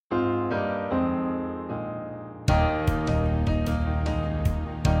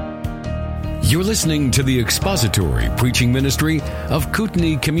You're listening to the expository preaching ministry of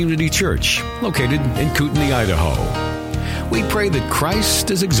Kootenai Community Church, located in Kootenai, Idaho. We pray that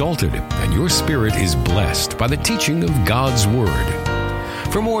Christ is exalted and your spirit is blessed by the teaching of God's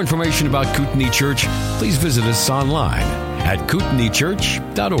Word. For more information about Kootenai Church, please visit us online at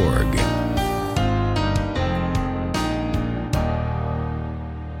kootenaichurch.org.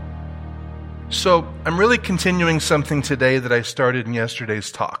 So I'm really continuing something today that I started in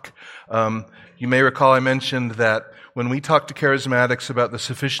yesterday's talk. You may recall I mentioned that when we talk to charismatics about the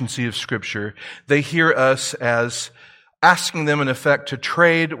sufficiency of Scripture, they hear us as asking them, in effect, to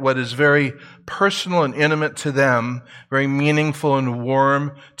trade what is very personal and intimate to them, very meaningful and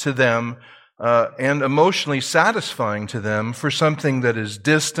warm to them, and emotionally satisfying to them for something that is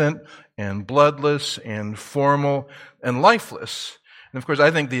distant and bloodless and formal and lifeless. And of course,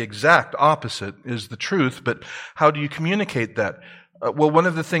 I think the exact opposite is the truth, but how do you communicate that? Well, one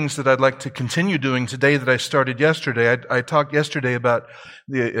of the things that I'd like to continue doing today that I started yesterday, I talked yesterday about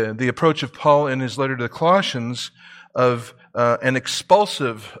the approach of Paul in his letter to the Colossians of an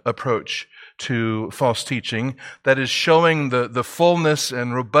expulsive approach to false teaching that is showing the fullness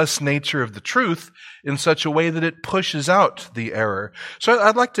and robust nature of the truth in such a way that it pushes out the error. So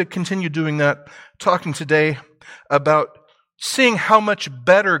I'd like to continue doing that, talking today about seeing how much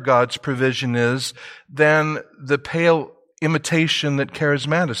better God's provision is than the pale imitation that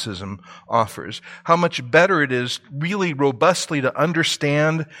charismaticism offers. How much better it is really robustly to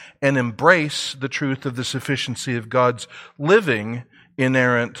understand and embrace the truth of the sufficiency of God's living,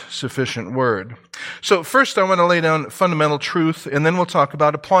 inerrant, sufficient Word. So first I want to lay down fundamental truth, and then we'll talk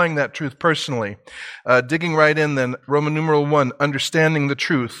about applying that truth personally. Digging right in then, Roman numeral 1, understanding the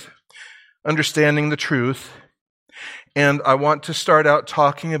truth. Understanding the truth. And I want to start out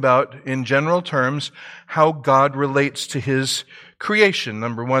talking about, in general terms, how God relates to His creation.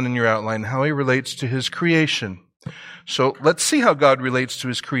 Number 1 in your outline, how He relates to His creation. So let's see how God relates to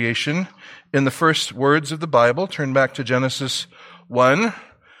His creation in the first words of the Bible. Turn back to Genesis 1.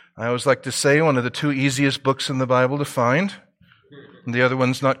 I always like to say one of the two easiest books in the Bible to find. And the other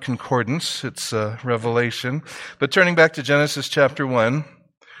one's not concordance, it's Revelation. But turning back to Genesis chapter 1.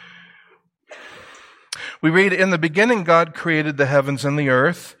 We read, in the beginning God created the heavens and the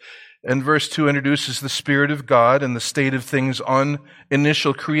earth, and verse 2 introduces the Spirit of God and the state of things on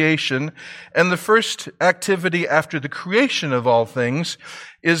initial creation. And the first activity after the creation of all things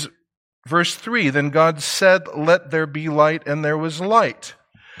is verse 3, then God said, let there be light, and there was light.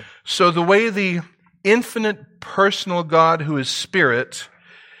 So the way the infinite personal God who is Spirit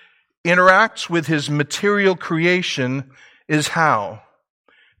interacts with His material creation is how?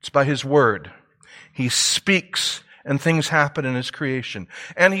 It's by His Word. He speaks, and things happen in His creation.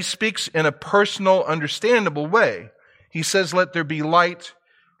 And He speaks in a personal, understandable way. He says, let there be light,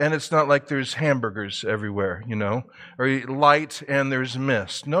 and it's not like there's hamburgers everywhere, or light and there's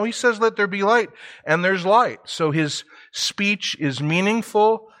mist. No, He says, let there be light, and there's light. So His speech is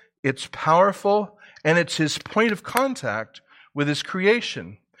meaningful, it's powerful, and it's His point of contact with His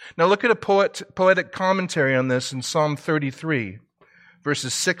creation. Now look at a poetic commentary on this in Psalm 33,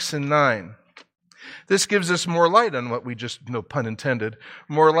 verses 6 and 9. This gives us more light on what we just, no pun intended,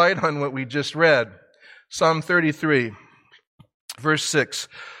 more light on what we just read. Psalm 33, verse 6.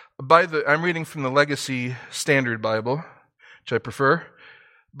 I'm reading from the Legacy Standard Bible, which I prefer.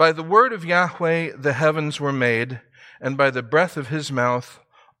 By the word of Yahweh the heavens were made, and by the breath of His mouth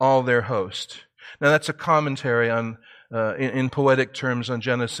all their host. Now that's a commentary on, in poetic terms, on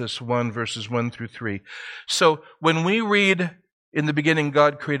Genesis 1, verses 1 through 3. So when we read, in the beginning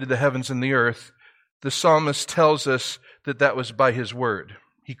God created the heavens and the earth, the psalmist tells us that that was by His Word.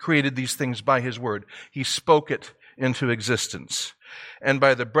 He created these things by His Word. He spoke it into existence. And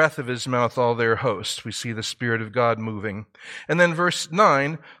by the breath of His mouth all their hosts. We see the Spirit of God moving. And then verse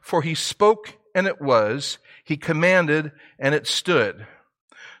 9, for He spoke and it was, He commanded and it stood.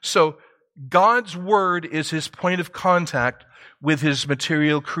 So God's Word is His point of contact with His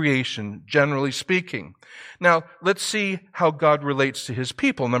material creation, generally speaking. Now, let's see how God relates to His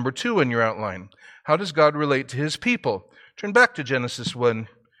people. Number 2 in your outline. How does God relate to His people? Turn back to Genesis 1,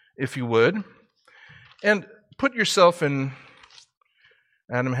 if you would, and put yourself in,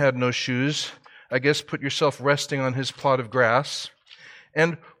 Adam had no shoes, I guess put yourself resting on his plot of grass.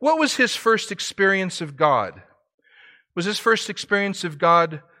 And what was his first experience of God? Was his first experience of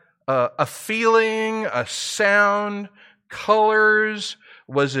God a feeling, a sound, colors?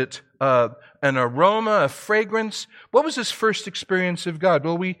 Was it an aroma, a fragrance? What was his first experience of God?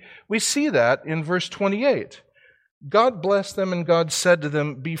 Well, we see that in verse 28. God blessed them, and God said to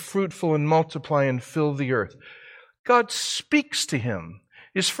them, be fruitful and multiply and fill the earth. God speaks to him.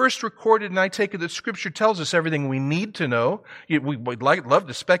 is first recorded, and I take it that Scripture tells us everything we need to know. We'd love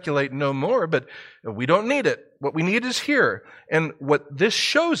to speculate and know more, but we don't need it. What we need is here. And what this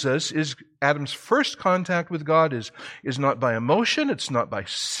shows us is Adam's first contact with God is not by emotion, it's not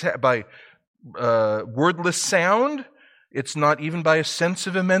by wordless sound, it's not even by a sense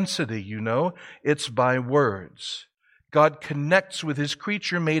of immensity, it's by words. God connects with His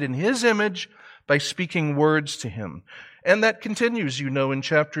creature made in His image by speaking words to him. And that continues, in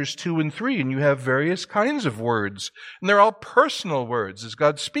chapters 2 and 3, and you have various kinds of words. And they're all personal words as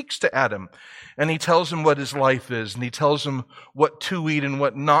God speaks to Adam. And He tells him what his life is, and He tells him what to eat and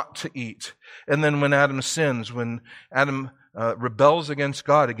what not to eat. And then when Adam sins, when Adam rebels against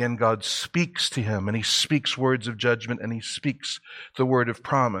God, again, God speaks to him, and He speaks words of judgment, and He speaks the word of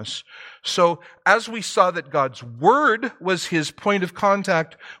promise. So, as we saw that God's word was His point of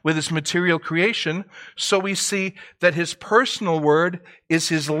contact with His material creation, so we see that His personal word is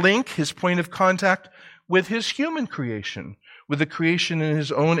His link, His point of contact with His human creation, with the creation in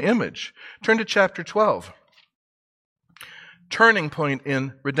His own image. Turn to chapter 12. Turning point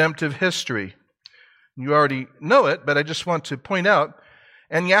in redemptive history. You already know it, but I just want to point out,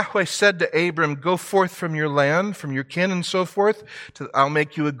 and Yahweh said to Abram, go forth from your land, from your kin and so forth, I'll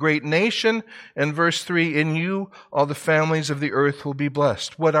make you a great nation. And verse 3, in you all the families of the earth will be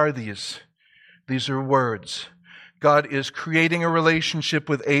blessed. What are these? These are words. God is creating a relationship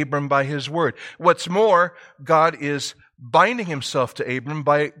with Abram by His word. What's more, God is binding Himself to Abram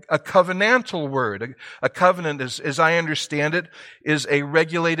by a covenantal word. A covenant, as I understand it, is a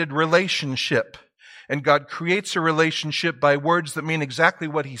regulated relationship. And God creates a relationship by words that mean exactly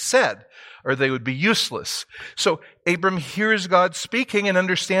what He said, or they would be useless. So Abram hears God speaking and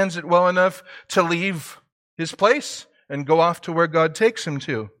understands it well enough to leave his place and go off to where God takes him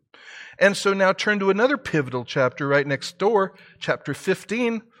to. And so now turn to another pivotal chapter right next door, chapter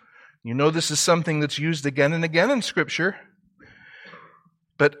 15. This is something that's used again and again in Scripture.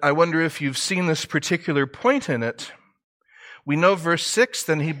 But I wonder if you've seen this particular point in it. We know verse 6,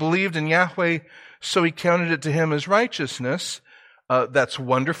 then he believed in Yahweh, so He counted it to him as righteousness. That's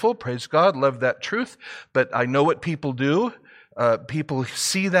wonderful. Praise God. Love that truth. But I know what people do. People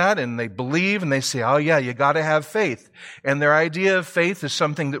see that and they believe and they say, oh yeah, you got to have faith. And their idea of faith is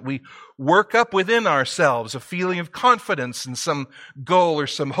something that we work up within ourselves, a feeling of confidence and some goal or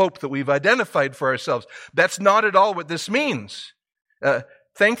some hope that we've identified for ourselves. That's not at all what this means.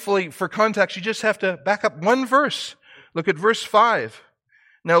 Thankfully, for context, you just have to back up one verse. Look at verse 5.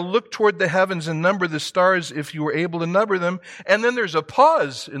 Now look toward the heavens and number the stars if you were able to number them. And then there's a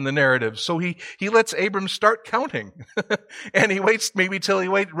pause in the narrative. So he lets Abram start counting. And he waits maybe till he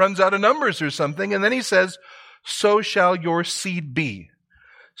runs out of numbers or something. And then he says, so shall your seed be.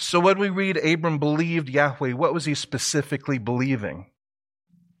 So when we read Abram believed Yahweh, what was he specifically believing?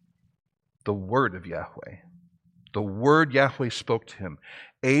 The word of Yahweh. The word Yahweh spoke to him.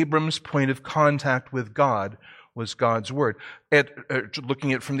 Abram's point of contact with God was God's word.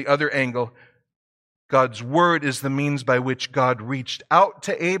 Looking at it from the other angle, God's word is the means by which God reached out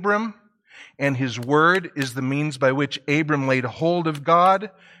to Abram, and His word is the means by which Abram laid hold of God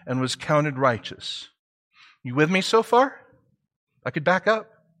and was counted righteous. You with me so far? I could back up.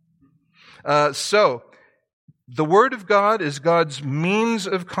 So, the Word of God is God's means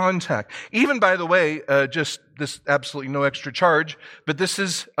of contact. Even, by the way, just this absolutely no extra charge, but this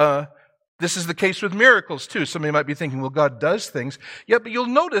is the case with miracles too. Somebody might be thinking, well, God does things. Yeah, but you'll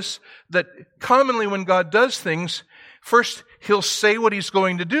notice that commonly when God does things, first He'll say what He's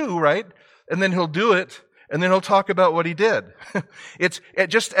going to do, right? And then He'll do it, and then He'll talk about what He did. It's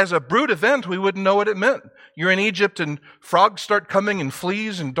just as a brute event, we wouldn't know what it meant. You're in Egypt and frogs start coming and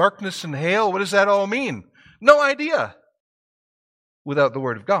fleas and darkness and hail. What does that all mean? No idea without the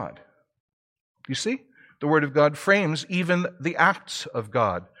Word of God. You see? The Word of God frames even the acts of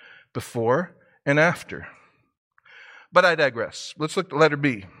God before and after. But I digress. Let's look at letter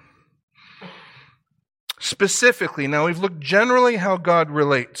B. Specifically, now we've looked generally how God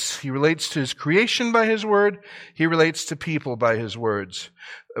relates. He relates to His creation by His word. He relates to people by His words.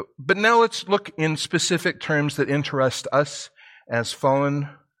 But now let's look in specific terms that interest us as fallen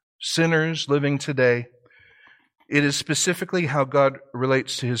sinners living today. It is specifically how God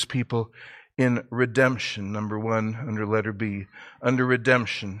relates to His people in redemption. Number 1 under letter B. Under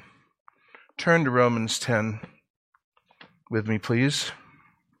redemption. Turn to Romans 10 with me, please.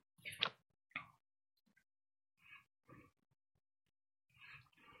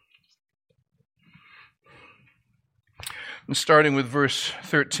 And starting with verse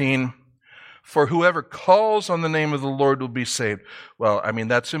 13, for whoever calls on the name of the Lord will be saved. Well,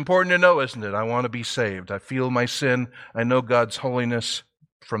 that's important to know, isn't it? I want to be saved. I feel my sin. I know God's holiness.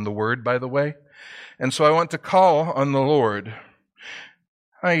 from the Word, by the way. And so I want to call on the Lord.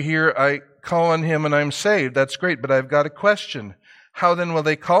 I call on Him and I'm saved. That's great, but I've got a question. How then will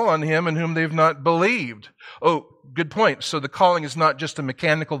they call on Him in whom they've not believed? Oh, good point. So the calling is not just a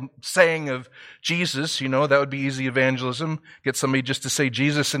mechanical saying of Jesus. That would be easy evangelism. Get somebody just to say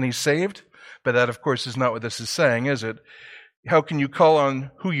Jesus and he's saved. But that, of course, is not what this is saying, is it? How can you call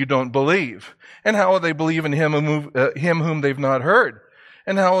on who you don't believe? And how will they believe in Him whom they've not heard?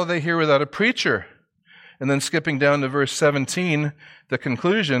 And how will they hear without a preacher? And then skipping down to verse 17, the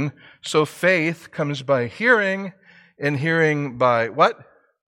conclusion, so faith comes by hearing, and hearing by what?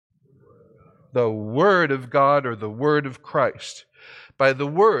 The Word of God, or the Word of Christ. By the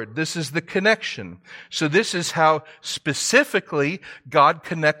Word. This is the connection. So this is how specifically God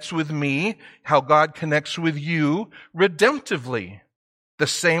connects with me, how God connects with you redemptively. The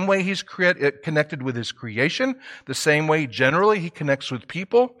same way He's connected with His creation, the same way generally He connects with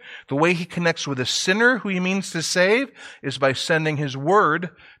people, the way He connects with a sinner who He means to save is by sending His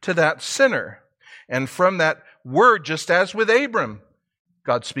Word to that sinner. And from that Word, just as with Abram,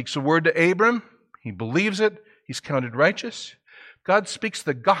 God speaks a word to Abram, he believes it, he's counted righteous. God speaks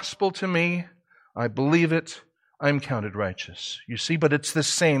the gospel to me, I believe it, I'm counted righteous. You see, but it's the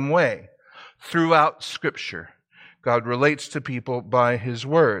same way throughout Scripture. God relates to people by His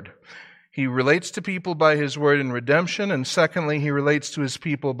Word. He relates to people by His Word in redemption, and secondly, He relates to His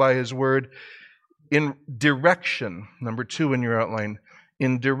people by His Word in direction. Number 2 in your outline,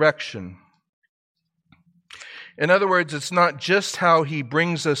 in direction. In other words, it's not just how He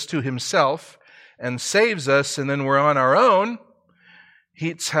brings us to Himself and saves us and then we're on our own.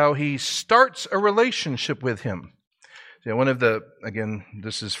 It's how He starts a relationship with Him. One of the, again,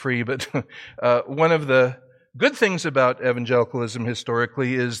 this is free, but one of the good things about evangelicalism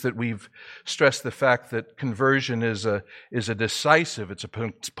historically is that we've stressed the fact that conversion is a decisive, it's a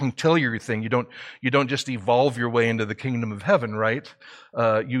punctiliar thing. You don't just evolve your way into the kingdom of heaven, right?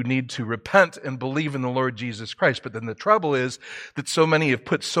 You need to repent and believe in the Lord Jesus Christ. But then the trouble is that so many have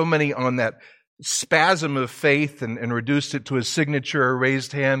put so many on that spasm of faith and reduced it to a signature, a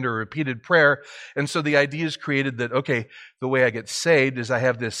raised hand, or repeated prayer. And so the idea is created that, okay, the way I get saved is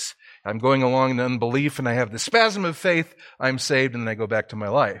I'm going along in unbelief and I have this spasm of faith, I'm saved, and then I go back to my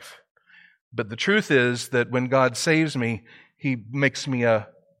life. But the truth is that when God saves me, He makes me a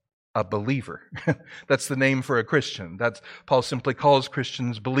believer. That's the name for a Christian. Paul simply calls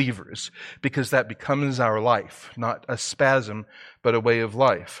Christians believers because that becomes our life, not a spasm, but a way of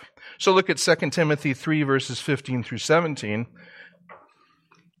life. So look at 2 Timothy 3, verses 15 through 17.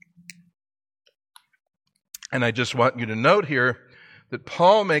 And I just want you to note here that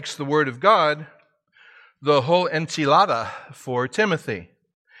Paul makes the Word of God the whole enchilada for Timothy.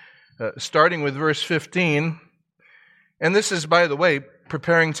 Starting with verse 15. And this is, by the way,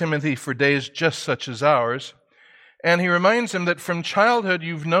 preparing Timothy for days just such as ours. And he reminds him that from childhood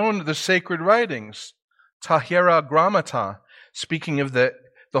you've known the sacred writings, tahira grammata, speaking of the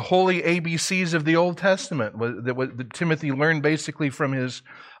holy ABCs of the Old Testament, that Timothy learned basically from his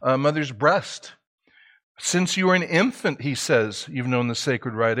mother's breast. Since you were an infant, he says, you've known the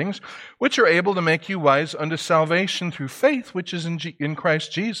sacred writings, which are able to make you wise unto salvation through faith, which is in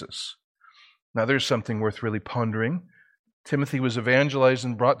Christ Jesus. Now there's something worth really pondering. Timothy was evangelized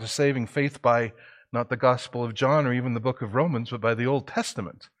and brought to saving faith by not the Gospel of John or even the book of Romans, but by the Old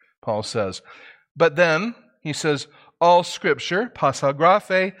Testament, Paul says. But then, he says, all Scripture,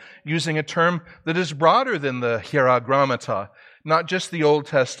 pasagraphe, using a term that is broader than the hieragrammata, not just the Old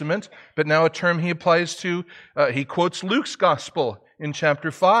Testament, but now a term he applies to, he quotes Luke's Gospel in chapter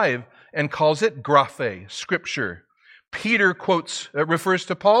 5 and calls it graphe, Scripture. Peter refers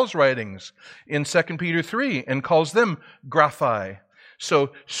to Paul's writings in 2 Peter 3 and calls them graphi.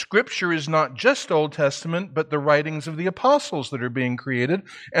 So Scripture is not just Old Testament, but the writings of the apostles that are being created.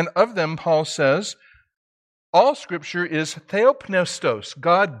 And of them, Paul says, all Scripture is theopneustos,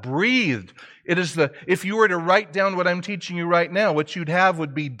 God breathed. It is if you were to write down what I'm teaching you right now, what you'd have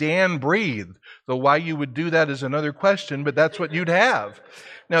would be Dan breathed. Though why you would do that is another question, but that's what you'd have.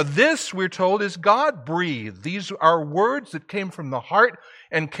 Now this, we're told, is God breathed. These are words that came from the heart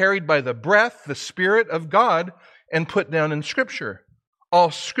and carried by the breath, the Spirit of God, and put down in Scripture.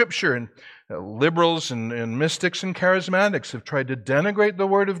 All Scripture, and liberals and mystics and charismatics have tried to denigrate the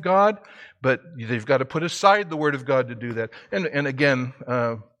Word of God, but they've got to put aside the Word of God to do that. And again,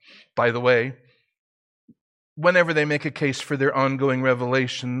 by the way, whenever they make a case for their ongoing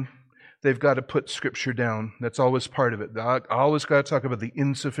revelation, they've got to put Scripture down. That's always part of it. I always got to talk about the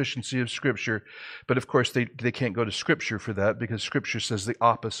insufficiency of Scripture. But of course, they can't go to Scripture for that because Scripture says the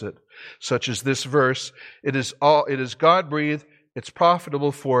opposite. Such as this verse, it is God-breathed, it's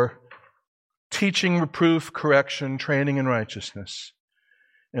profitable for teaching, reproof, correction, training in righteousness.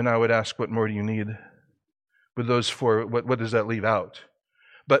 And I would ask, what more do you need? With those four, what does that leave out?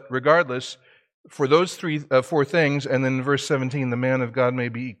 But regardless, for those four things, and then in verse 17, the man of God may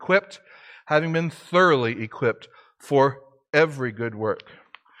be equipped, having been thoroughly equipped for every good work.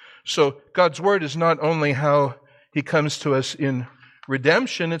 So God's Word is not only how He comes to us in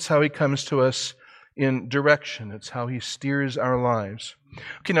redemption, it's how He comes to us in direction. It's how He steers our lives.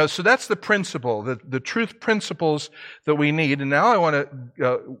 Okay, now, so that's the principle, the truth principles that we need. And now I want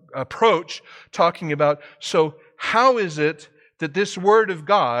to approach talking about, so how is it that this Word of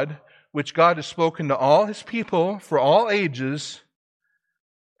God, which God has spoken to all His people for all ages,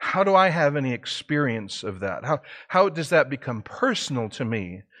 how do I have any experience of that? How does that become personal to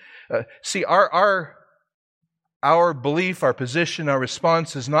me? See, our belief, our position, our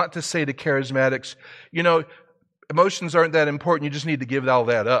response is not to say to charismatics, emotions aren't that important, you just need to give all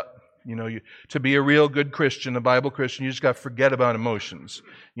that up. To be a real good Christian, a Bible Christian, you just got to forget about emotions.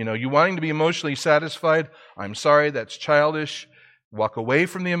 You wanting to be emotionally satisfied, I'm sorry, that's childish. Walk away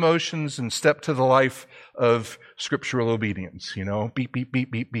from the emotions and step to the life of scriptural obedience. Beep, beep,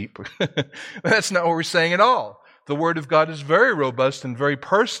 beep, beep, beep. That's not what we're saying at all. The Word of God is very robust and very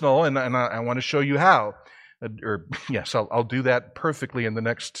personal, and I want to show you how. Yes, I'll do that perfectly in the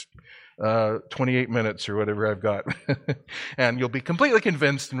next 28 minutes or whatever I've got. And you'll be completely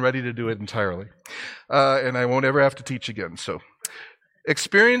convinced and ready to do it entirely. And I won't ever have to teach again. So,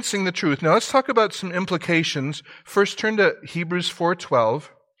 experiencing the truth. Now let's talk about some implications. First, turn to Hebrews 4:12.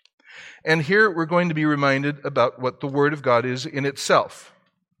 And here we're going to be reminded about what the Word of God is in itself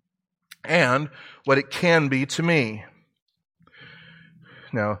and what it can be to me.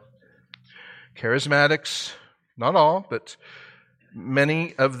 Now, charismatics, not all, but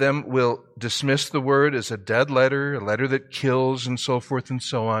many of them will dismiss the Word as a dead letter, a letter that kills, and so forth and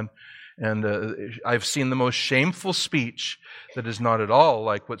so on. And I've seen the most shameful speech that is not at all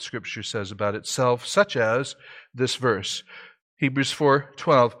like what Scripture says about itself, such as this verse, Hebrews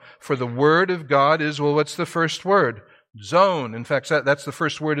 4:12. For the Word of God is, what's the first word? Zone. In fact, that's the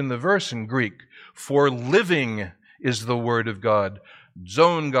first word in the verse in Greek. For living is the Word of God.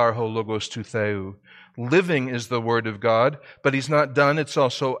 Zone garho logos tu theou. Living is the Word of God, but He's not done. It's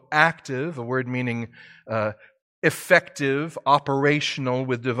also active, a word meaning effective, operational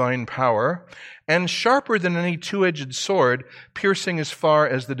with divine power, and sharper than any two-edged sword, piercing as far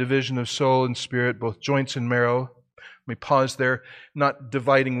as the division of soul and spirit, both joints and marrow. Let me pause there, not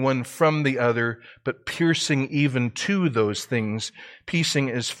dividing one from the other, but piercing even to those things, piercing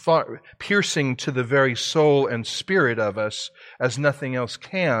to the very soul and spirit of us, as nothing else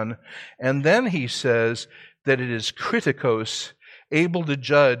can. And then he says that it is kritikos, able to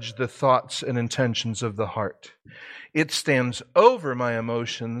judge the thoughts and intentions of the heart. It stands over my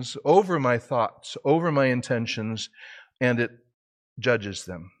emotions, over my thoughts, over my intentions, and it judges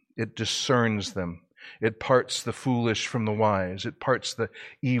them. It discerns them. It parts the foolish from the wise. It parts the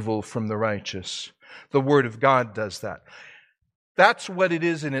evil from the righteous. The Word of God does that. That's what it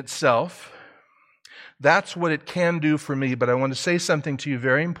is in itself. That's what it can do for me. But I want to say something to you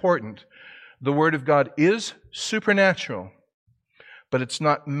very important. The Word of God is supernatural, but it's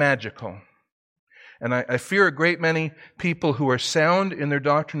not magical. And I fear a great many people who are sound in their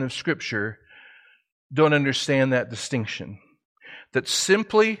doctrine of Scripture don't understand that distinction. That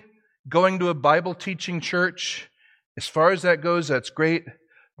simply going to a Bible teaching church, as far as that goes, that's great,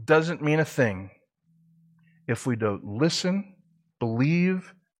 doesn't mean a thing if we don't listen,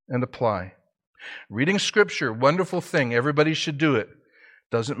 believe, and apply. Reading Scripture, wonderful thing, everybody should do it,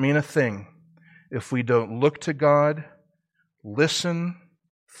 doesn't mean a thing if we don't look to God, listen,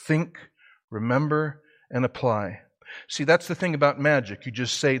 think, remember, and apply. See, that's the thing about magic. You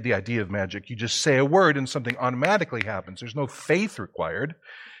just say the idea of magic. You just say a word and something automatically happens. There's no faith required.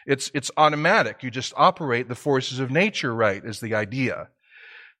 It's automatic. You just operate the forces of nature right, is the idea.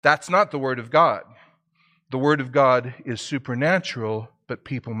 That's not the Word of God. The Word of God is supernatural, but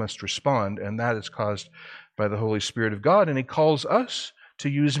people must respond, and that is caused by the Holy Spirit of God, and He calls us to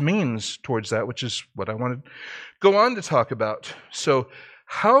use means towards that, which is what I want to go on to talk about. So,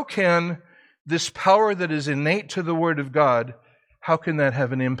 how can this power that is innate to the Word of God, how can that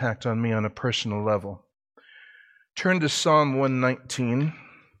have an impact on me on a personal level? Turn to Psalm 119,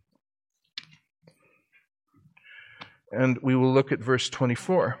 and we will look at verse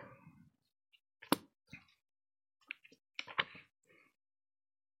 24.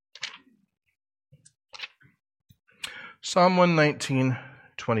 Psalm 119,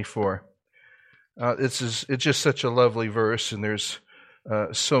 24. It's just such a lovely verse, and there's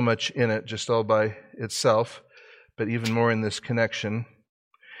so much in it just all by itself. but even more in this connection.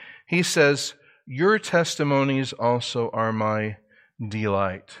 He says, your testimonies also are my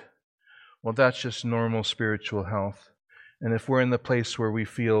delight. Well, that's just normal spiritual health. And if we're in the place where we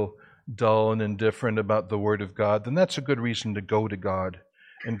feel dull and indifferent about the Word of God, then that's a good reason to go to God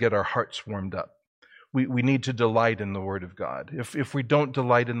and get our hearts warmed up. We need to delight in the Word of God. If we don't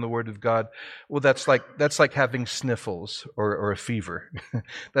delight in the Word of God, well, that's like having sniffles or a fever.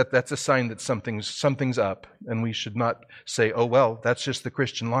 That's a sign that something's up, and we should not say, "Oh well, that's just the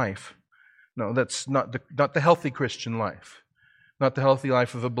Christian life." No, that's not the healthy Christian life, not the healthy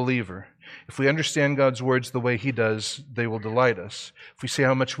life of a believer. If we understand God's words the way He does, they will delight us. If we see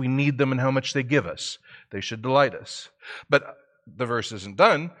how much we need them and how much they give us, they should delight us. But the verse isn't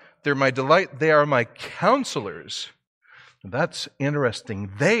done. They're my delight. They are my counselors. That's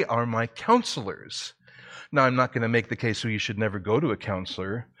interesting. They are my counselors. Now, I'm not going to make the case where you should never go to a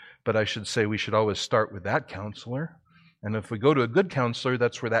counselor, but I should say we should always start with that counselor. And if we go to a good counselor,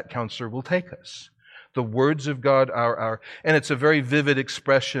 that's where that counselor will take us. The words of God are our, and it's a very vivid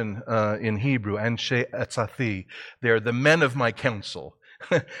expression in Hebrew, anshe etzathi. They are the men of my counsel.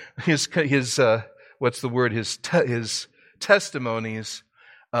 His testimonies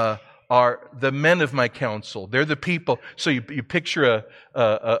are the men of my counsel. They're the people. So you picture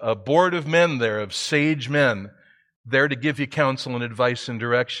a board of men there, of sage men, there to give you counsel and advice and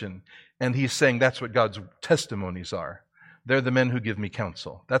direction. And he's saying that's what God's testimonies are. They're the men who give me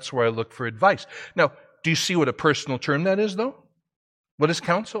counsel. That's where I look for advice. Now, do you see what a personal term that is, though? What is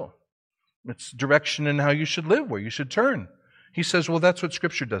counsel? It's direction in how you should live, where you should turn. He says, well, that's what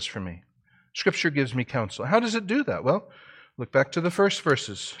Scripture does for me. Scripture gives me counsel. How does it do that? Well, look back to the first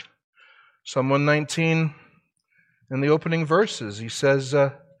verses. Psalm 119, in the opening verses, he says,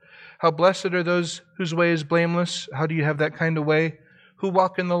 how blessed are those whose way is blameless. How do you have that kind of way? Who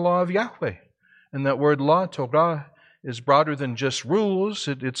walk in the law of Yahweh. And that word law, Torah, is broader than just rules.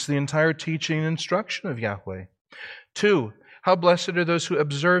 It's the entire teaching and instruction of Yahweh. 2, how blessed are those who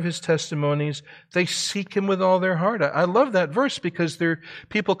observe His testimonies. They seek Him with all their heart. I love that verse because there are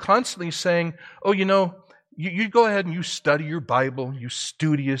people constantly saying, oh, you go ahead and you study your Bible, you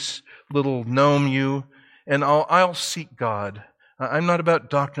studious little gnome you, and I'll seek God. I'm not about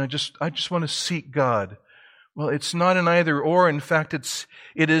doctrine. I just want to seek God. Well, it's not an either or. In fact,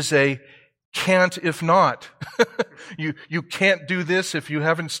 it is a can't if not. You can't do this if you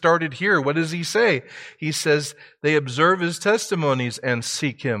haven't started here. What does he say? He says they observe His testimonies and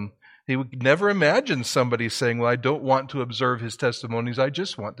seek Him. He would never imagine somebody saying, well, I don't want to observe His testimonies. I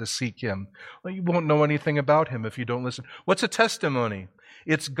just want to seek Him. Well, you won't know anything about Him if you don't listen. What's a testimony?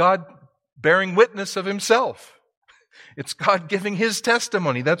 It's God bearing witness of Himself. It's God giving His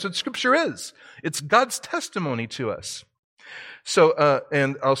testimony. That's what Scripture is. It's God's testimony to us. So,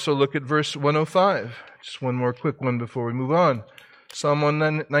 and also look at verse 105. Just one more quick one before we move on. Psalm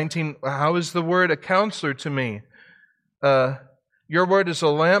 119, how is the word a counselor to me? Your word is a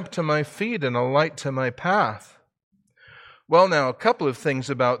lamp to my feet and a light to my path. Well, now, a couple of things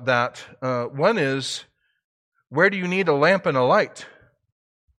about that. One is, where do you need a lamp and a light?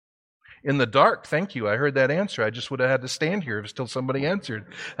 In the dark, thank you. I heard that answer. I just would have had to stand here until somebody answered.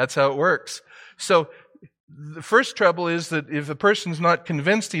 That's how it works. So, the first trouble is that if a person's not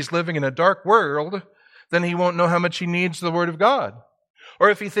convinced he's living in a dark world, then he won't know how much he needs the Word of God. Or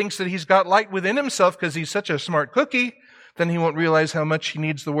if he thinks that he's got light within himself because he's such a smart cookie, then he won't realize how much he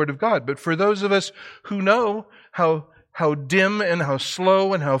needs the Word of God. But for those of us who know how dim and how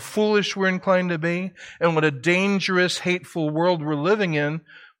slow and how foolish we're inclined to be, and what a dangerous, hateful world we're living in,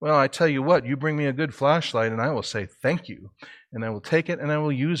 well, I tell you what, you bring me a good flashlight and I will say thank you. And I will take it and I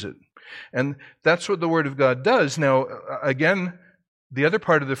will use it. And that's what the Word of God does. Now, again, the other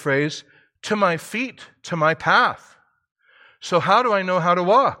part of the phrase, to my feet, to my path. So how do I know how to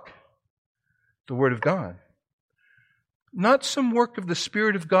walk? The Word of God. Not some work of the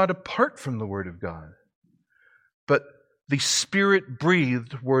Spirit of God apart from the Word of God, but the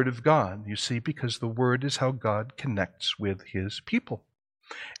Spirit-breathed Word of God, you see, because the Word is how God connects with His people.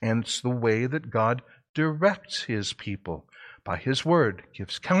 And it's the way that God directs His people. By His Word,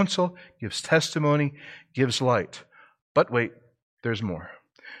 gives counsel, gives testimony, gives light. But wait, there's more.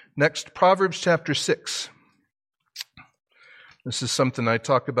 Next, Proverbs chapter 6. This is something I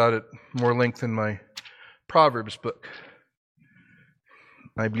talk about at more length in my Proverbs book.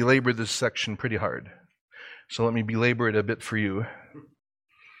 I belabor this section pretty hard. So let me belabor it a bit for you.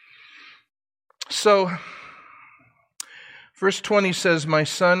 So, verse 20 says, my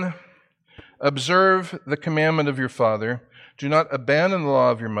son, observe the commandment of your father. Do not abandon the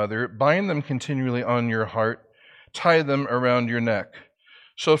law of your mother. Bind them continually on your heart. Tie them around your neck.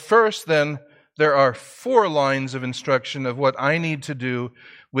 So first, then, there are 4 lines of instruction of what I need to do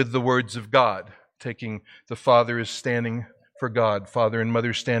with the words of God, taking the Father is standing for God, Father and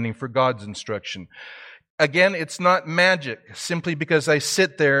Mother standing for God's instruction. Again, it's not magic, simply because I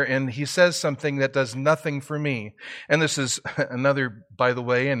sit there and he says something that does nothing for me. And this is another, by the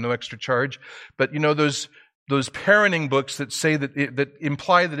way, and no extra charge, but you know those parenting books that say that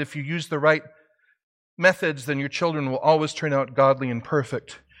imply that if you use the right methods, then your children will always turn out godly and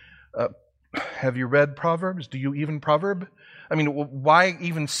perfect. Have you read Proverbs? Do you even proverb? I mean, why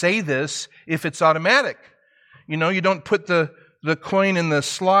even say this if it's automatic? You know, you don't put the coin in the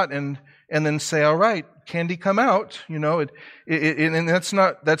slot and then say, all right, candy come out. You know, and that's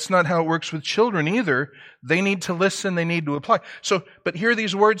not how it works with children either. They need to listen. They need to apply. So, but here are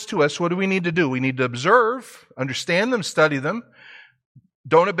these words to us. What do we need to do? We need to observe, understand them, study them.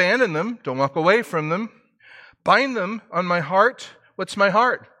 Don't abandon them. Don't walk away from them. Bind them on my heart. What's my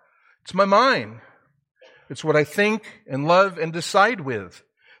heart? It's my mind. It's what I think and love and decide with.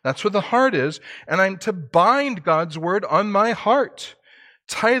 That's what the heart is. And I'm to bind God's word on my heart.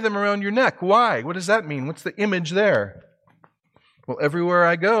 Tie them around your neck. Why? What does that mean? What's the image there? Well, everywhere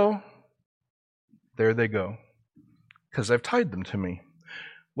I go, there they go. Because I've tied them to me.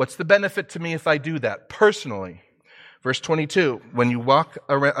 What's the benefit to me if I do that personally? Verse 22, when you walk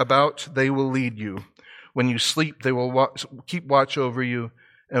about, they will lead you. When you sleep, they will keep watch over you.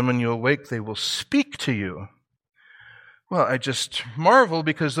 And when you awake, they will speak to you. Well, I just marvel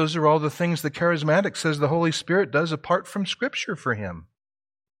because those are all the things the charismatic says the Holy Spirit does apart from Scripture for him.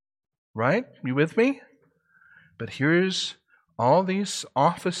 Right? You with me? But here's all these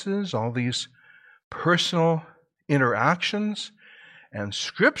offices, all these personal interactions, and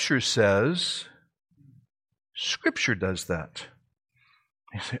Scripture says, Scripture does that.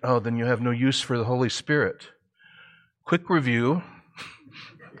 You say, oh, then you have no use for the Holy Spirit. Quick review.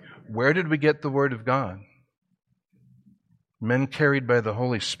 Where did we get the Word of God? Men carried by the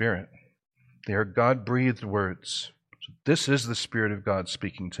Holy Spirit. They are God-breathed words. So this is the Spirit of God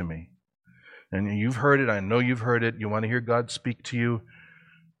speaking to me. And you've heard it. I know you've heard it. You want to hear God speak to you?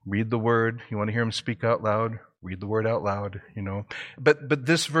 Read the Word. You want to hear Him speak out loud? Read the Word out loud, you know. But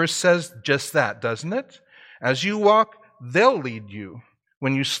this verse says just that, doesn't it? As you walk, they'll lead you.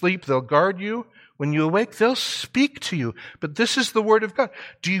 When you sleep, they'll guard you. When you awake, they'll speak to you. But this is the Word of God.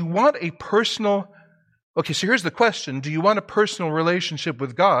 Do you want a personal... Okay, so here's the question. Do you want a personal relationship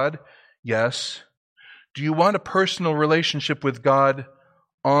with God? Yes. Do you want a personal relationship with God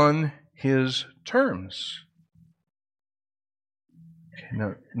on His terms? Okay,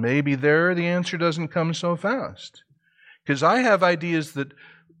 now, maybe there the answer doesn't come so fast. Because I have ideas that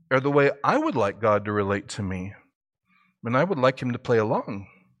are the way I would like God to relate to me. And I would like Him to play along.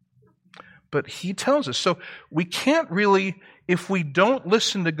 But He tells us. So we can't really, if we don't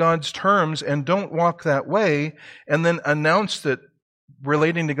listen to God's terms and don't walk that way, and then announce that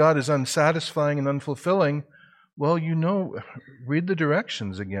relating to God is unsatisfying and unfulfilling, well, you know, read the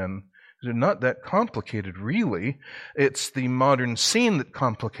directions again. They're not that complicated, really. It's the modern scene that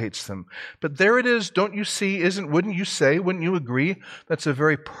complicates them. But there it is, don't you see, wouldn't you agree, that's a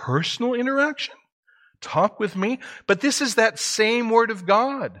very personal interaction? Talk with me. But this is that same Word of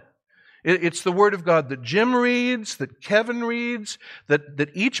God. It's the Word of God that Jim reads, that Kevin reads, that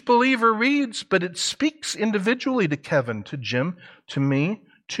each believer reads, but it speaks individually to Kevin, to Jim, to me,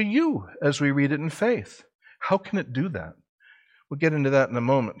 to you, as we read it in faith. How can it do that? We'll get into that in a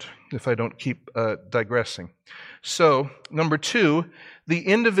moment, if I don't keep digressing. So, number 2, the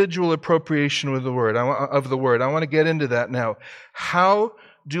individual appropriation of the Word. I want to get into that now. How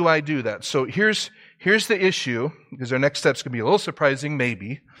do I do that? So here's the issue, because our next step's going to be a little surprising,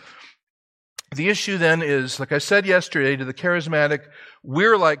 maybe. The issue then is, like I said yesterday to the charismatic,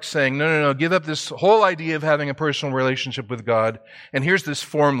 we're like saying, no, give up this whole idea of having a personal relationship with God, and here's this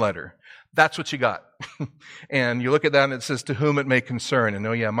form letter. That's what you got. And you look at that and it says, to whom it may concern. And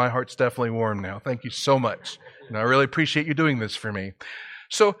oh yeah, my heart's definitely warm now. Thank you so much. And I really appreciate you doing this for me.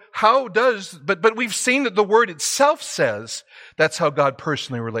 So but we've seen that the Word itself says that's how God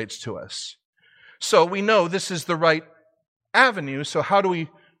personally relates to us. So we know this is the right avenue. So how do we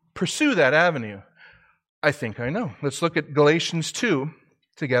pursue that avenue? I think I know. Let's look at Galatians 2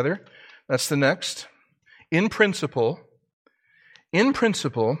 together. That's the next. In principle,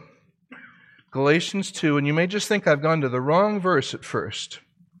 Galatians 2, and you may just think I've gone to the wrong verse at first,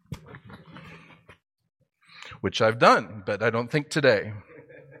 which I've done, but I don't think today.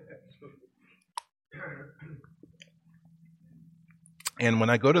 And when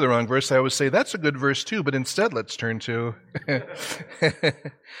I go to the wrong verse, I always say, that's a good verse too, but instead let's turn to...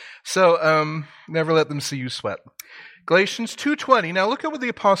 So, never let them see you sweat. Galatians 2:20. Now look at what the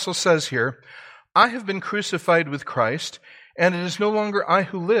apostle says here. I have been crucified with Christ, and it is no longer I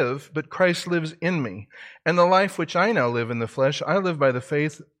who live, but Christ lives in me. And the life which I now live in the flesh, I live by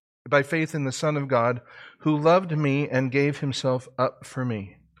faith in the Son of God, who loved me and gave himself up for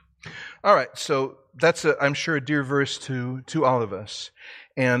me. All right, so that's, I'm sure, a dear verse to all of us.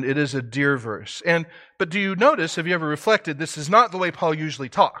 And it is a dear verse. But do you notice, have you ever reflected, this is not the way Paul usually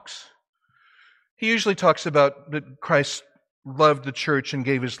talks. He usually talks about that Christ loved the church and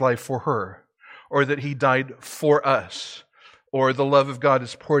gave his life for her, or that he died for us, or the love of God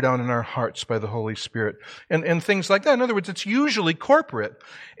is poured out in our hearts by the Holy Spirit, and things like that. In other words, it's usually corporate.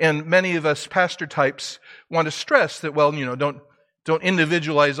 And many of us pastor types want to stress that, well, don't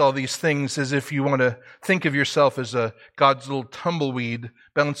individualize all these things as if you want to think of yourself as God's little tumbleweed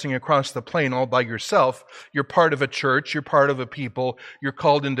bouncing across the plain all by yourself. You're part of a church, you're part of a people, you're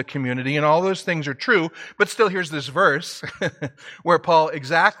called into community, and all those things are true. But still, here's this verse where Paul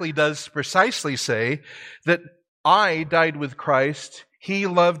exactly does precisely say that I died with Christ, he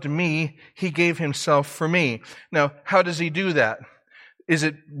loved me, he gave himself for me. Now, how does he do that? Is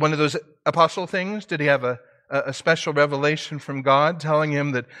it one of those apostle things? Did he have a special revelation from God telling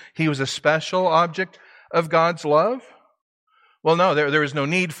him that he was a special object of God's love? Well, no, there is no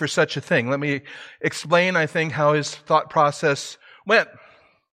need for such a thing. Let me explain, I think, how his thought process went.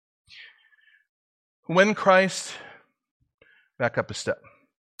 When Christ, back up a step.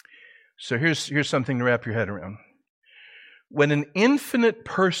 So here's something to wrap your head around. When an infinite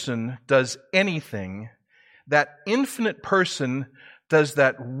person does anything, that infinite person does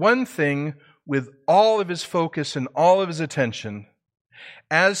that one thing with all of his focus and all of his attention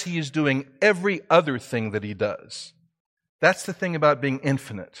as he is doing every other thing that he does. That's the thing about being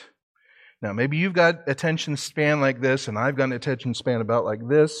infinite. Now, maybe you've got attention span like this, and I've got an attention span about like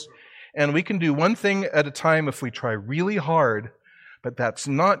this, and we can do one thing at a time if we try really hard, but that's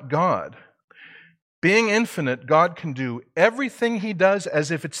not God. Being infinite, God can do everything he does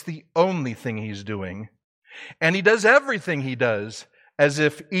as if it's the only thing he's doing, and he does everything he does as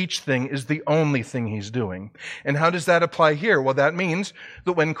if each thing is the only thing he's doing. And how does that apply here? Well, that means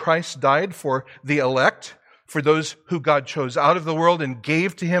that when Christ died for the elect, for those who God chose out of the world and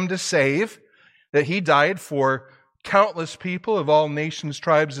gave to him to save, that he died for countless people of all nations,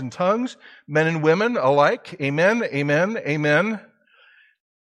 tribes, and tongues, men and women alike. Amen, amen, amen.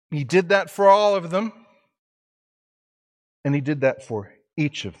 He did that for all of them, and he did that for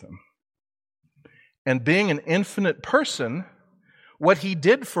each of them. And being an infinite person, what he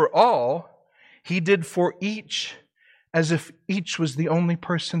did for all, he did for each, as if each was the only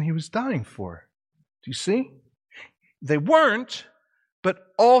person he was dying for. Do you see? They weren't, but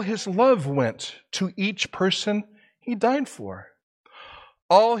all his love went to each person he died for.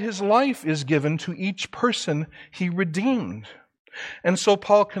 All his life is given to each person he redeemed. And so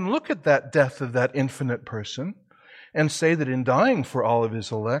Paul can look at that death of that infinite person and say that in dying for all of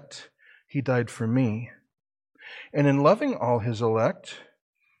his elect, he died for me. And in loving all his elect,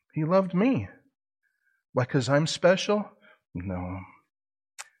 he loved me. Why, because I'm special? No.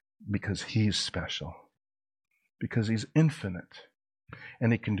 Because he's special. Because he's infinite.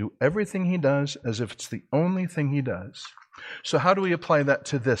 And he can do everything he does as if it's the only thing he does. So how do we apply that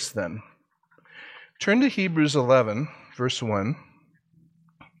to this then? Turn to Hebrews 11, verse 1,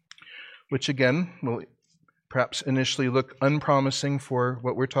 which again will perhaps initially look unpromising for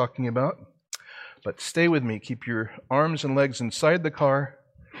what we're talking about. But stay with me. Keep your arms and legs inside the car.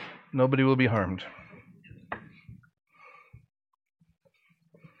 Nobody will be harmed.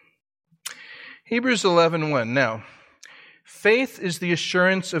 Hebrews 11:1. Now, faith is the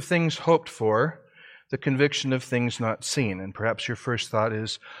assurance of things hoped for, the conviction of things not seen. And perhaps your first thought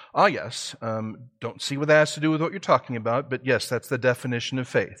is, yes, don't see what that has to do with what you're talking about, but yes, that's the definition of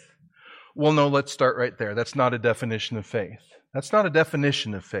faith. Well, no, let's start right there. That's not a definition of faith. That's not a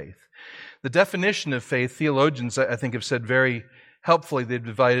definition of faith. The definition of faith, theologians, I think, have said very helpfully, they've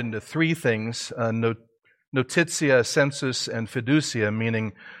divided into three things, notitia, sensus, and fiducia,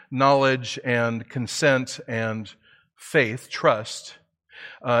 meaning knowledge and consent and faith, trust.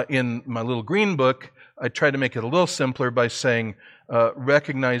 In my little green book, I try to make it a little simpler by saying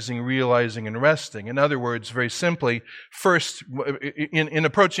recognizing, realizing, and resting. In other words, very simply, first, in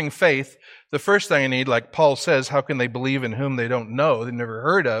approaching faith, the first thing I need, like Paul says, how can they believe in whom they don't know, they've never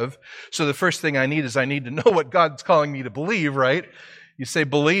heard of? So the first thing I need is I need to know what God's calling me to believe, right? You say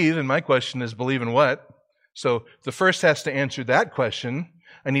believe, and my question is believe in what? So the first has to answer that question.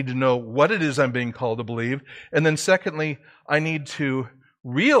 I need to know what it is I'm being called to believe. And then secondly, I need to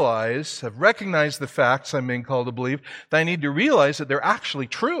have recognized the facts I'm being called to believe, that I need to realize that they're actually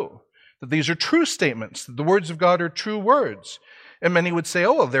true, that these are true statements, that the words of God are true words. And many would say,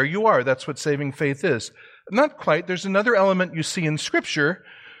 oh, well, there you are. That's what saving faith is. Not quite. There's another element you see in Scripture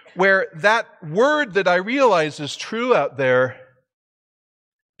where that word that I realize is true out there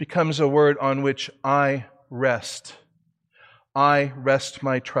becomes a word on which I rest. I rest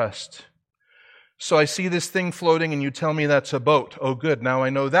my trust. So I see this thing floating and you tell me that's a boat. Oh, good. Now I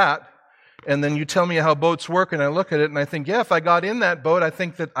know that. And then you tell me how boats work and I look at it and I think, yeah, if I got in that boat, I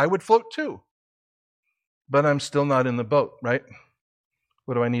think that I would float too. But I'm still not in the boat, right?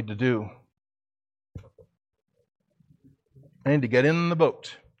 What do I need to do? I need to get in the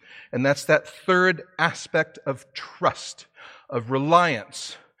boat. And that's that third aspect of trust, of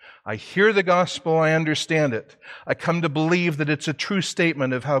reliance. I hear the gospel, I understand it. I come to believe that it's a true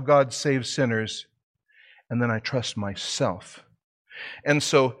statement of how God saves sinners. And then I trust myself. And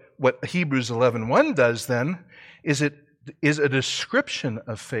so what Hebrews 11:1 does then is it is a description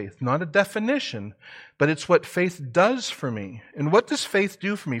of faith, not a definition, but it's what faith does for me. And what does faith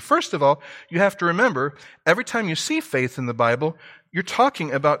do for me? First of all, you have to remember, every time you see faith in the Bible, you're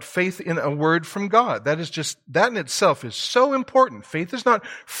talking about faith in a word from God. That in itself is so important. Faith is not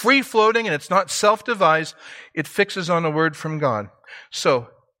free-floating and it's not self-devised. It fixes on a word from God. So,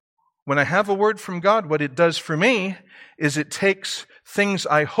 when I have a word from God, what it does for me is it takes things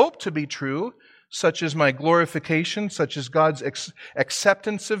I hope to be true, such as my glorification, such as God's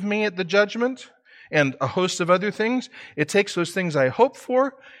acceptance of me at the judgment, and a host of other things. It takes those things I hope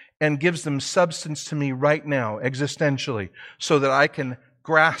for and gives them substance to me right now, existentially, so that I can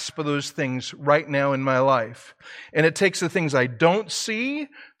grasp those things right now in my life. And it takes the things I don't see,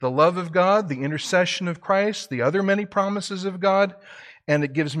 the love of God, the intercession of Christ, the other many promises of God, and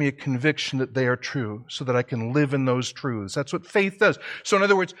it gives me a conviction that they are true so that I can live in those truths. That's what faith does. So in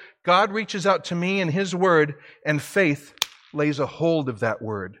other words, God reaches out to me in His Word, and faith lays a hold of that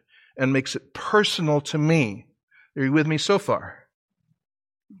Word and makes it personal to me. Are you with me so far?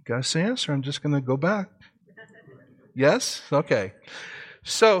 Got to say yes, or I'm just going to go back? Yes? Okay.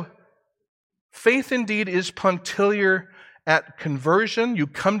 So, faith indeed is punctiliar at conversion. You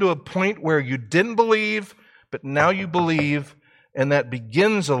come to a point where you didn't believe, but now you believe, and that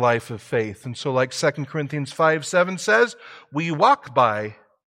begins a life of faith. And so like 2 Corinthians 5:7 says, we walk by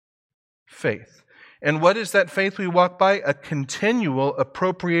faith. And what is that faith we walk by? A continual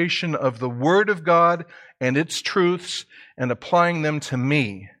appropriation of the Word of God and its truths and applying them to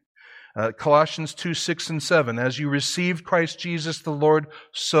me. Colossians 2:6 and 7, as you received Christ Jesus the Lord,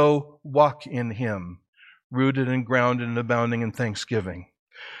 so walk in Him, rooted and grounded and abounding in thanksgiving.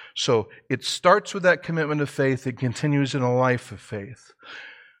 So it starts with that commitment of faith. It continues in a life of faith.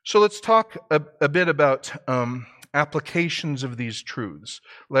 So let's talk a bit about applications of these truths.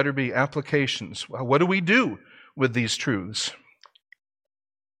 Letter B, applications. What do we do with these truths?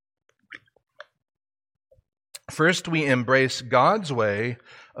 First, we embrace God's way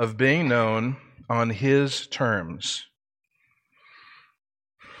of being known on His terms.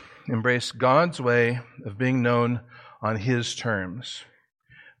 Embrace God's way of being known on His terms.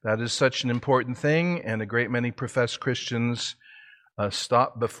 That is such an important thing, and a great many professed Christians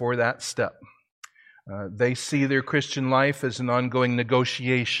stop before that step. They see their Christian life as an ongoing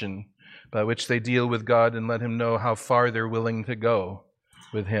negotiation by which they deal with God and let Him know how far they're willing to go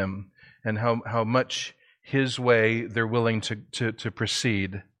with Him and how much His way they're willing to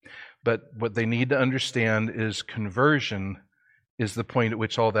proceed. But what they need to understand is conversion is the point at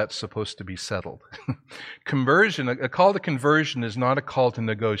which all that's supposed to be settled. Conversion, a call to conversion is not a call to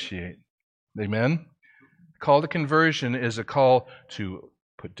negotiate. Amen? A call to conversion is a call to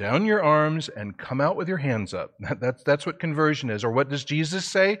put down your arms and come out with your hands up. That's what conversion is. Or what does Jesus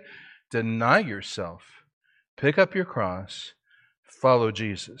say? Deny yourself. Pick up your cross. Follow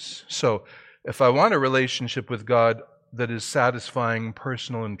Jesus. So, if I want a relationship with God that is satisfying,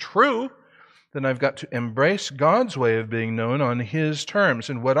 personal, and true, then I've got to embrace God's way of being known on His terms.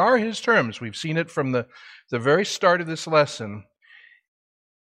 And what are His terms? We've seen it from the very start of this lesson.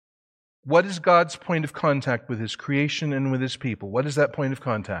 What is God's point of contact with His creation and with His people? What is that point of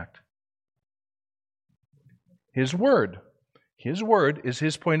contact? His Word. His Word is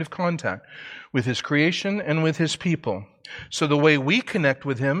His point of contact with His creation and with His people. So the way we connect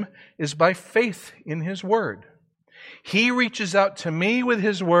with Him is by faith in His Word. He reaches out to me with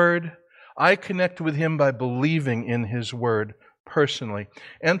His Word. I connect with Him by believing in His Word personally.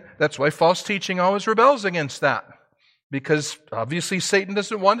 And that's why false teaching always rebels against that. Because obviously Satan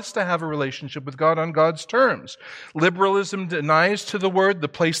doesn't want us to have a relationship with God on God's terms. Liberalism denies to the Word the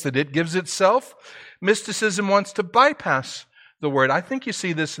place that it gives itself. Mysticism wants to bypass the Word. I think you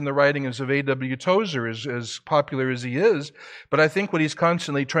see this in the writings of A.W. Tozer, as popular as he is, but I think what he's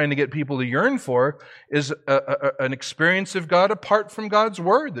constantly trying to get people to yearn for is an experience of God apart from God's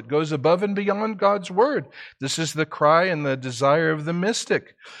Word, that goes above and beyond God's Word. This is the cry and the desire of the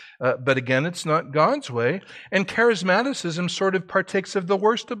mystic. But again, it's not God's way. And charismaticism sort of partakes of the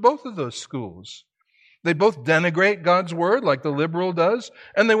worst of both of those schools. They both denigrate God's Word like the liberal does,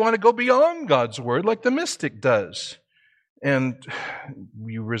 and they want to go beyond God's Word like the mystic does. And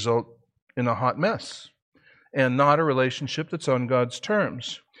you result in a hot mess and not a relationship that's on God's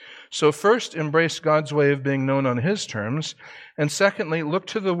terms. So first, embrace God's way of being known on His terms. And secondly, look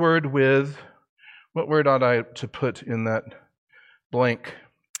to the Word with, what word ought I to put in that blank?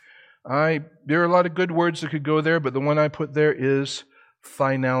 There are a lot of good words that could go there, but the one I put there is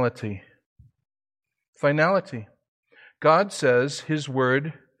finality. Finality. God says His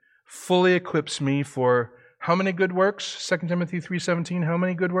Word fully equips me for how many good works? 2 Timothy 3:17, how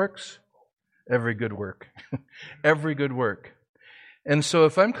many good works? Every good work. Every good work. And so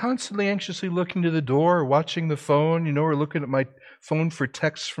if I'm constantly anxiously looking to the door or watching the phone, or looking at my phone for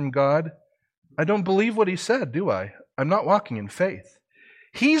texts from God, I don't believe what He said, do I? I'm not walking in faith.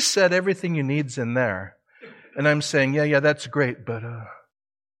 He's said everything you need's in there. And I'm saying, yeah, that's great, but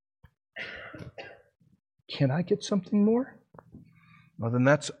can I get something more? Well, then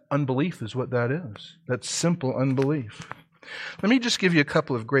that's unbelief is what that is. That's simple unbelief. Let me just give you a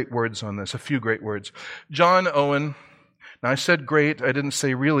couple of great words on this, a few great words. John Owen. Now, I said great. I didn't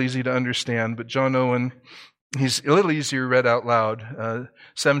say real easy to understand, but John Owen, he's a little easier read out loud.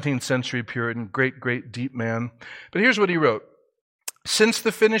 17th century Puritan, great, deep man. But here's what he wrote. Since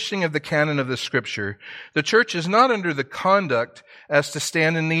the finishing of the canon of the Scripture, the church is not under the conduct as to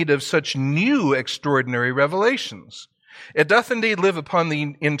stand in need of such new extraordinary revelations. It doth indeed live upon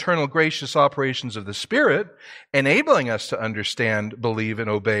the internal gracious operations of the Spirit, enabling us to understand, believe, and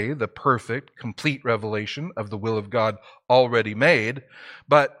obey the perfect, complete revelation of the will of God already made.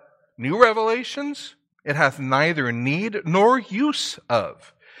 But new revelations it hath neither need nor use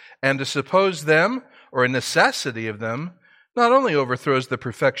of. And to suppose them, or a necessity of them, not only overthrows the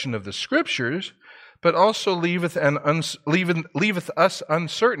perfection of the Scriptures, but also leaveth us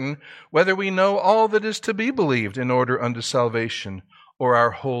uncertain whether we know all that is to be believed in order unto salvation, or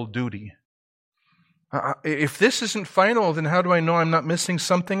our whole duty. If this isn't final, then how do I know I'm not missing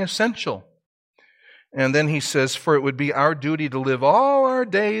something essential? And then he says, for it would be our duty to live all our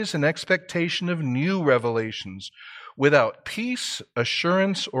days in expectation of new revelations, without peace,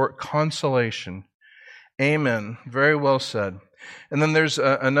 assurance, or consolation. Amen. Very well said. And then there's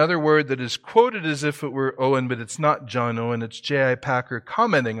another word that is quoted as if it were Owen, but it's not John Owen. It's J.I. Packer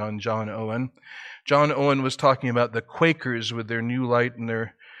commenting on John Owen. John Owen was talking about the Quakers with their new light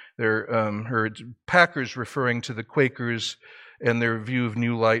and Packer's referring to the Quakers and their view of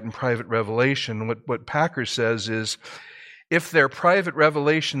new light and private revelation. What Packer says is, if their private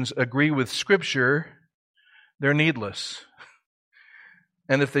revelations agree with Scripture, they're needless.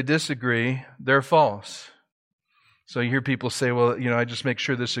 And if they disagree, they're false. So you hear people say, well, I just make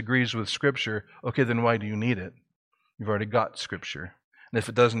sure this agrees with Scripture. Okay, then why do you need it? You've already got Scripture. And if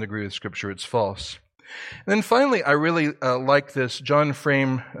it doesn't agree with Scripture, it's false. And then finally, I really like this. John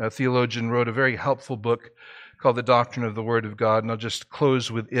Frame, a theologian, wrote a very helpful book called The Doctrine of the Word of God, and I'll just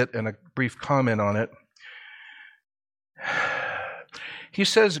close with it and a brief comment on it. He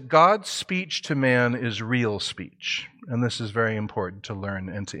says, God's speech to man is real speech. And this is very important to learn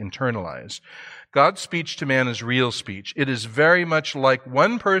and to internalize. God's speech to man is real speech. It is very much like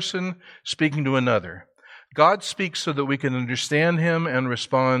one person speaking to another. God speaks so that we can understand Him and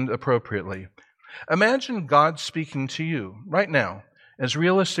respond appropriately. Imagine God speaking to you right now, as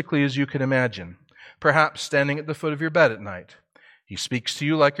realistically as you can imagine, perhaps standing at the foot of your bed at night. He speaks to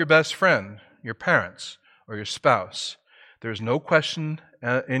you like your best friend, your parents, or your spouse. There is no question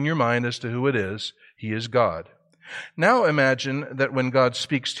in your mind as to who it is. He is God. Now imagine that when God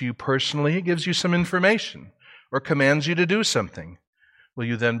speaks to you personally, He gives you some information or commands you to do something. Will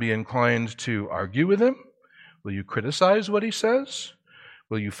you then be inclined to argue with Him? Will you criticize what He says?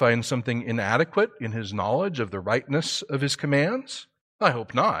 Will you find something inadequate in His knowledge of the rightness of His commands? I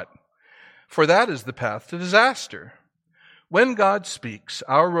hope not. For that is the path to disaster. When God speaks,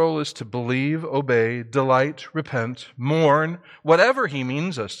 our role is to believe, obey, delight, repent, mourn, whatever He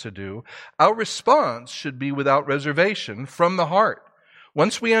means us to do. Our response should be without reservation, from the heart.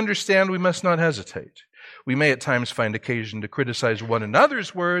 Once we understand, we must not hesitate. We may at times find occasion to criticize one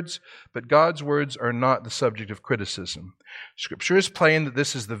another's words, but God's words are not the subject of criticism. Scripture is plain that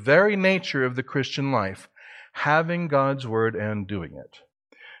this is the very nature of the Christian life, having God's word and doing it.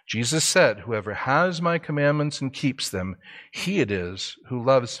 Jesus said, "Whoever has my commandments and keeps them, he it is who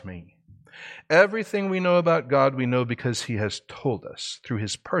loves me." Everything we know about God, we know because he has told us through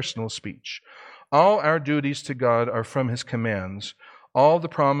his personal speech. All our duties to God are from his commands. All the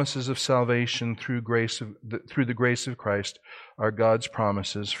promises of salvation through the grace of Christ are God's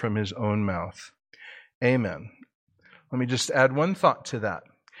promises from his own mouth. Amen. Let me just add one thought to that.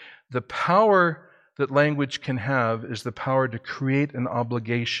 The power that language can have is the power to create an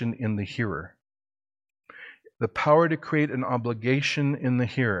obligation in the hearer. The power to create an obligation in the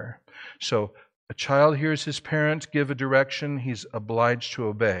hearer. So a child hears his parent give a direction, he's obliged to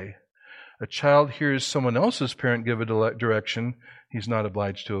obey. A child hears someone else's parent give a direction, he's not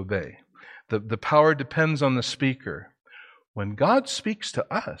obliged to obey. The power depends on the speaker. When God speaks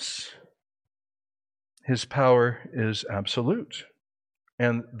to us, his power is absolute.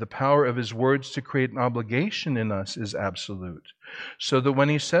 And the power of his words to create an obligation in us is absolute. So that when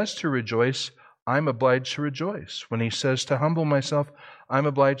he says to rejoice, I'm obliged to rejoice. When he says to humble myself, I'm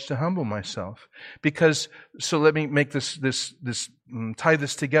obliged to humble myself. So let me make tie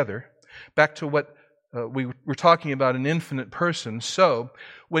this together. Back to what we were talking about, an infinite person. So,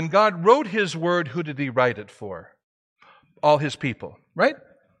 when God wrote his word, who did he write it for? All his people, right?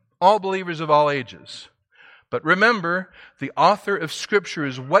 All believers of all ages. But remember, the author of Scripture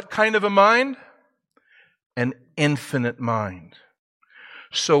is what kind of a mind? An infinite mind.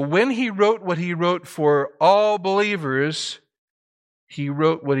 So when he wrote what he wrote for all believers, he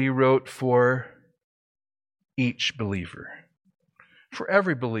wrote what he wrote for each believer. For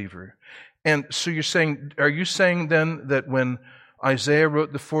every believer. And so are you saying then that when Isaiah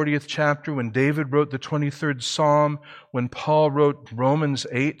wrote the 40th chapter, when David wrote the 23rd Psalm, when Paul wrote Romans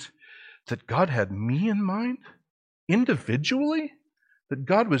 8, that God had me in mind? Individually? That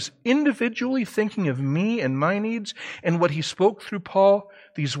God was individually thinking of me and my needs? And what he spoke through Paul,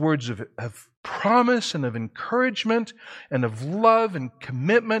 these words of promise and of encouragement and of love and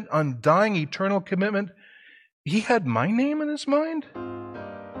commitment, undying eternal commitment, he had my name in his mind?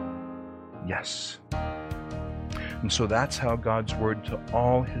 Yes. And so that's how God's word to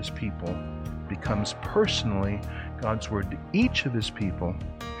all his people becomes personally God's word to each of his people.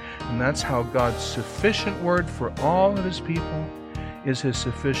 And that's how God's sufficient word for all of his people is his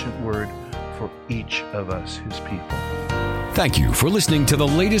sufficient word for each of us, his people. Thank you for listening to the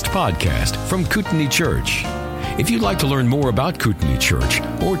latest podcast from Kootenai Church. If you'd like to learn more about Kootenai Church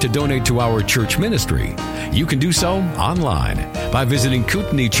or to donate to our church ministry, you can do so online by visiting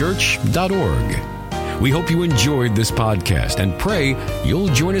kootenaichurch.org. We hope you enjoyed this podcast and pray you'll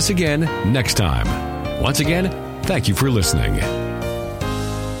join us again next time. Once again, thank you for listening.